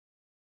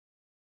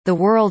The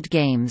World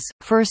Games,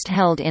 first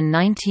held in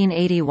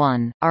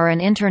 1981, are an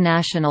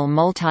international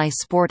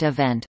multi-sport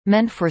event,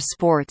 meant for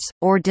sports,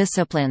 or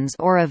disciplines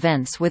or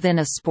events within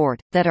a sport,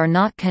 that are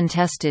not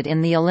contested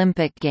in the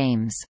Olympic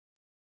Games.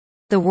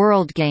 The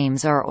World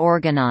Games are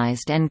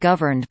organized and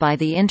governed by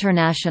the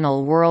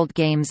International World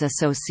Games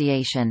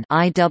Association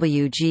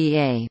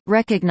 (IWGA),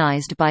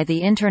 recognized by the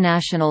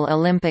International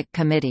Olympic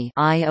Committee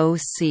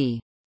 (IOC).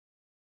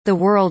 The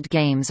World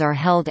Games are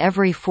held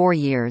every 4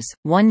 years,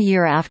 1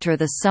 year after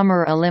the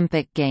Summer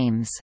Olympic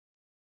Games.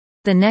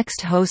 The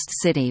next host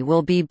city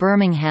will be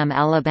Birmingham,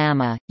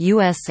 Alabama,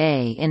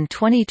 USA in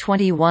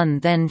 2021,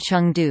 then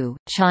Chengdu,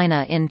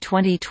 China in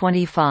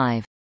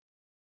 2025.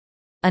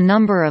 A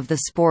number of the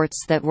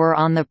sports that were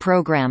on the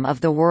program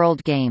of the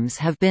World Games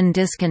have been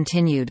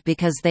discontinued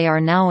because they are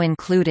now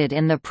included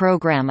in the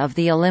program of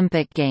the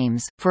Olympic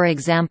Games, for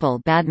example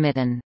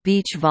badminton,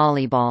 beach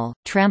volleyball,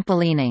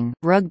 trampolining,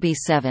 rugby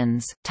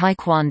sevens,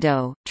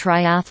 taekwondo,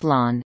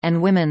 triathlon,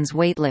 and women's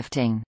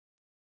weightlifting.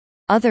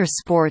 Other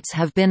sports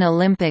have been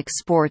Olympic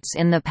sports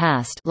in the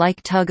past, like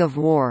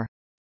tug-of-war.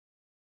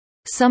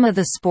 Some of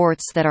the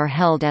sports that are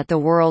held at the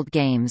World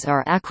Games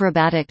are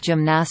acrobatic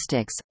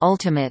gymnastics,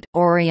 ultimate,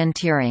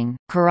 orienteering,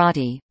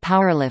 karate,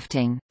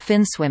 powerlifting,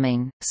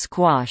 finswimming,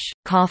 squash,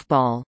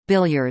 korfball,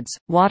 billiards,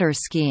 water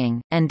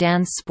skiing, and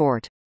dance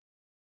sport.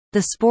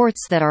 The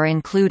sports that are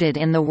included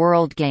in the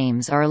World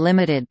Games are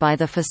limited by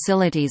the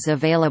facilities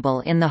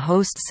available in the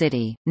host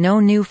city. No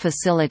new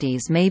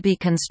facilities may be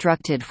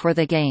constructed for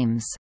the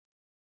Games.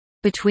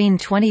 Between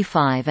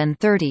 25 and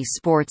 30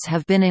 sports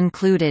have been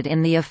included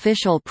in the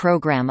official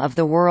program of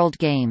the World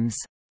Games.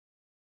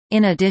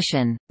 In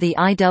addition, the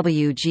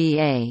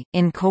IWGA,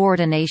 in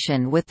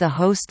coordination with the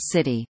host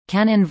city,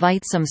 can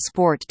invite some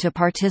sport to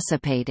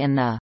participate in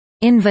the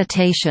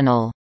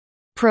Invitational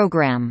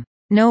program.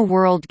 No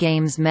World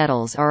Games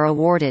medals are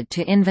awarded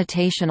to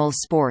invitational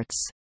sports.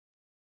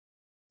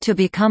 To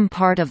become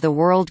part of the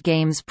World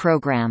Games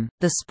program,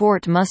 the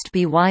sport must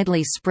be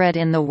widely spread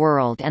in the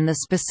world and the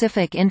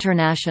specific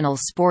international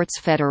sports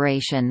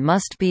federation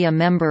must be a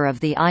member of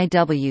the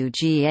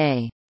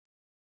IWGA.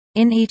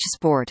 In each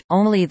sport,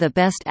 only the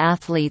best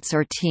athletes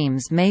or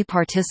teams may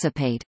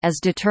participate,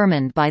 as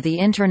determined by the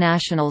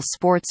international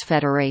sports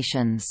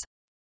federations.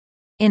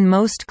 In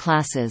most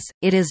classes,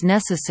 it is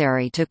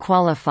necessary to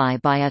qualify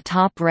by a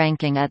top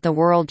ranking at the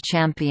World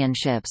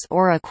Championships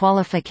or a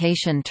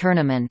qualification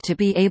tournament to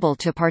be able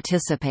to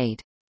participate.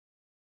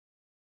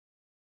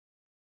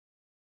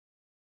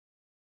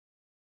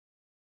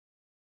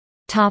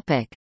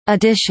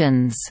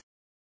 Editions.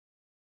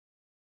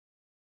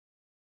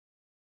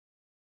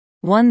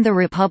 1. The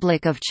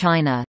Republic of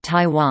China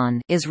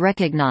Taiwan is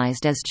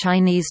recognized as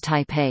Chinese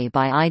Taipei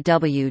by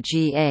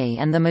IWGA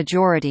and the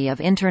majority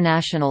of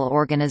international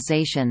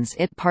organizations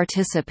it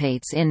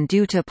participates in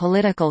due to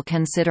political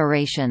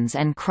considerations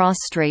and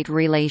cross-strait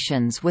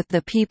relations with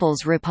the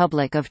People's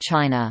Republic of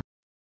China.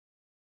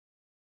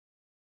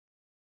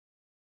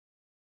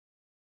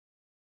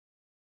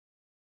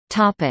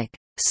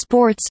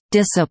 Sports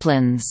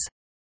disciplines.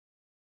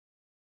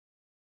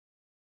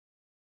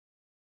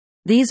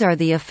 These are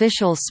the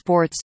official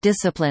sports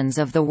disciplines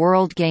of the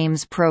World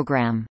Games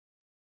program.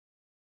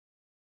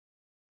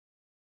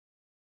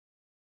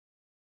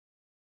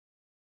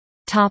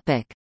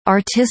 Topic: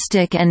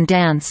 Artistic and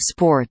dance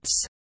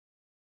sports.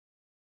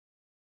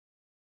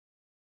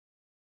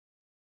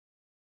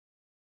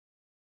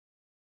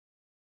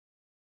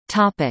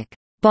 Topic: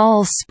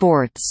 Ball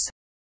sports.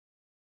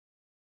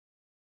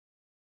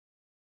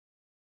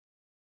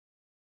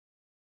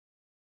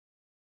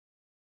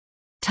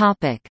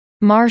 Topic: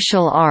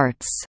 Martial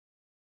arts.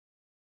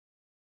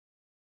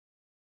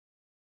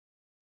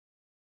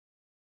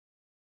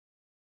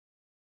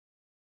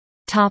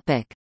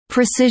 Topic: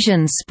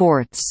 Precision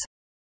sports.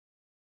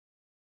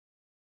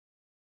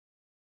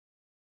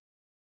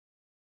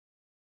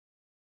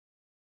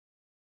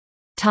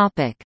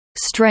 Topic: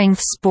 Strength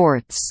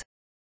sports.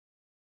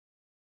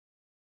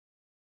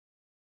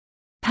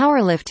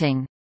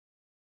 Powerlifting.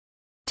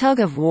 Tug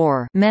of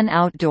war, men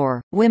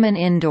outdoor, women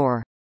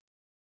indoor.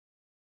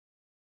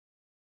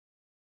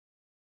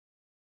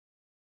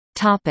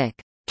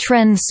 Topic: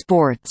 Trend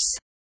sports.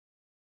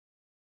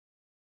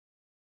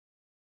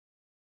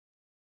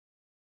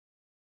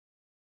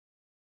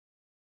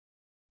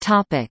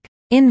 Topic: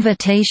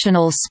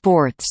 Invitational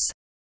sports.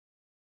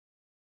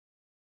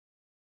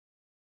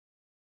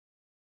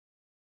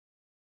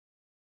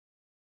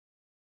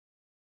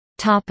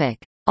 Topic: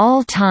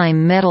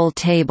 All-time medal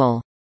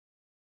table.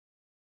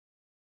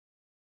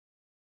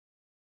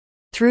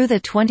 Through the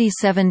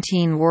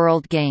 2017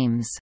 World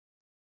Games.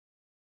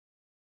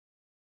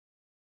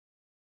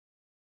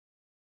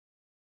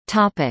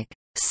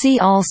 See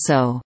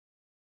also: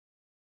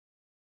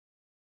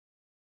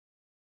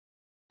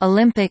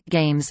 Olympic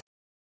Games,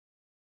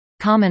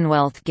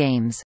 Commonwealth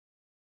Games,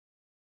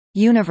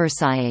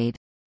 Universiade,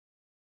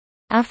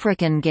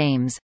 African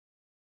Games,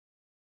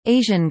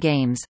 Asian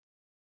Games,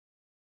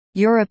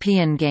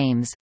 European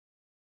Games,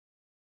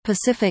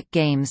 Pacific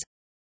Games,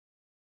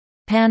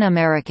 Pan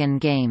American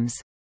Games.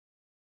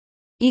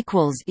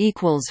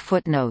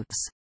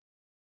 Footnotes